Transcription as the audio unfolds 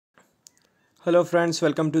Hello friends,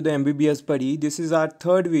 welcome to the MBBS buddy. This is our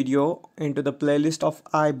third video into the playlist of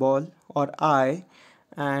eyeball or eye,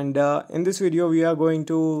 and in this video we are going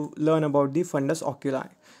to learn about the fundus oculi.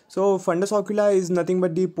 So fundus oculi is nothing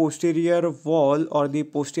but the posterior wall or the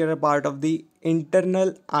posterior part of the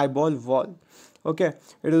internal eyeball wall. Okay,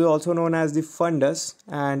 it is also known as the fundus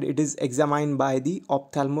and it is examined by the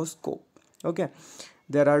ophthalmoscope. Okay,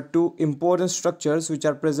 there are two important structures which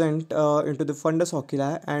are present into the fundus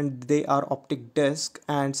oculi, and they are optic disc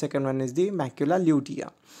and second one is the macula lutea.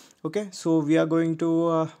 Okay, so we are going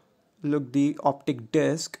to look the optic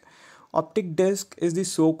disc. Optic disc is the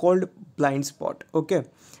so-called blind spot. Okay,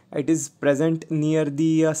 it is present near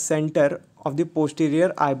the center of the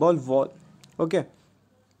posterior eyeball wall. Okay,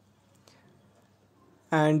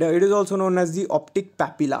 and it is also known as the optic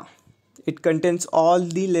papilla. It contains all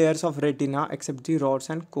the layers of retina except the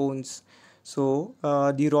rods and cones. So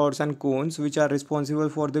the rods and cones which are responsible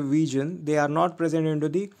for the vision, they are not present into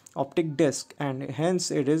the optic disc, and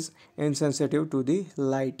hence it is insensitive to the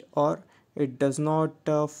light, or it does not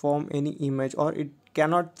form any image, or it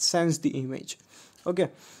cannot sense the image. Okay,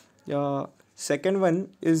 second one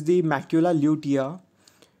is the macula lutea,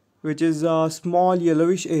 which is a small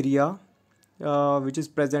yellowish area which is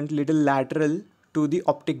present little lateral to the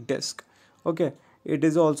optic disc. Okay, it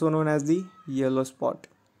is also known as the yellow spot.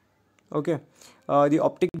 Okay, the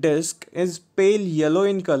optic disc is pale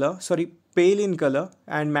in color,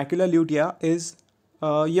 and macula lutea is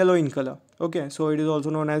yellow in color. Okay, so it is also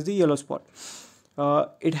known as the yellow spot.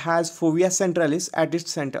 It has fovea centralis at its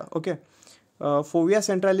center. Okay, fovea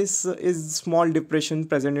centralis is small depression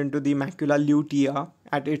present into the macula lutea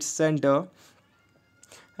at its center,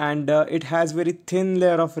 and it has very thin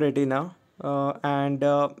layer of retina, and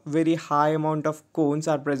very high amount of cones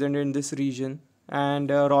are present in this region, and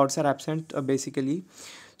rods are absent basically.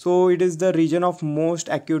 So it is the region of most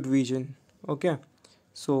acute vision. Okay,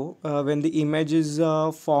 so when the image is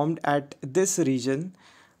formed at this region,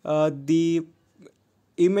 the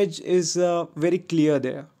image is very clear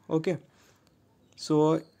there. Okay,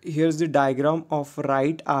 so here's the diagram of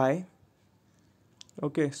right eye.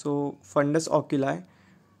 Okay, so fundus oculi.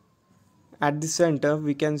 At the center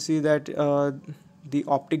we can see that the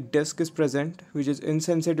optic disc is present, which is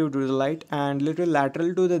insensitive to the light, and little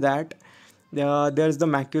lateral to that there's the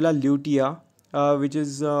macula lutea, which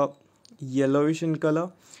is yellowish in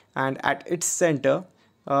color, and at its center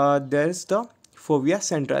there's the fovea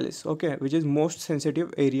centralis. Okay, which is most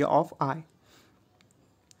sensitive area of eye.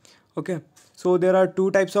 Okay, so there are two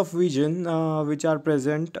types of vision which are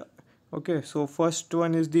present. Okay, so first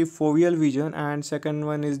one is the foveal vision and second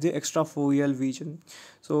one is the extrafoveal vision.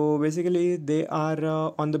 So basically they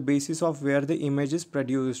are on the basis of where the image is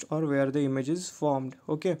produced or where the image is formed.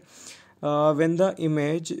 Okay, when the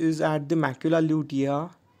image is at the macula lutea,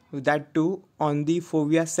 that too on the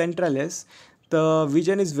fovea centralis, the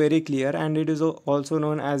vision is very clear, and it is also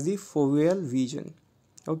known as the foveal vision.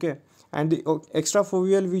 Okay, and the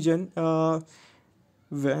extrafoveal vision,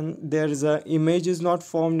 when there's a image is not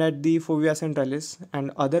formed at the fovea centralis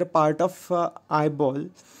and other part of eyeball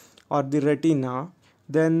or the retina,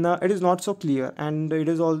 then it is not so clear, and it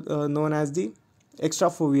is all known as the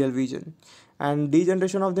extrafoveal vision, and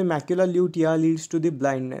degeneration of the macula lutea leads to the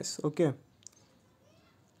blindness. Okay,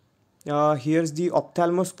 here's the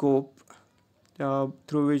ophthalmoscope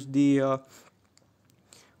through which the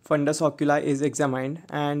fundus oculi is examined,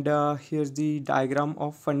 and here's the diagram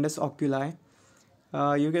of fundus oculi.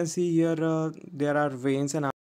 You can see here there are veins and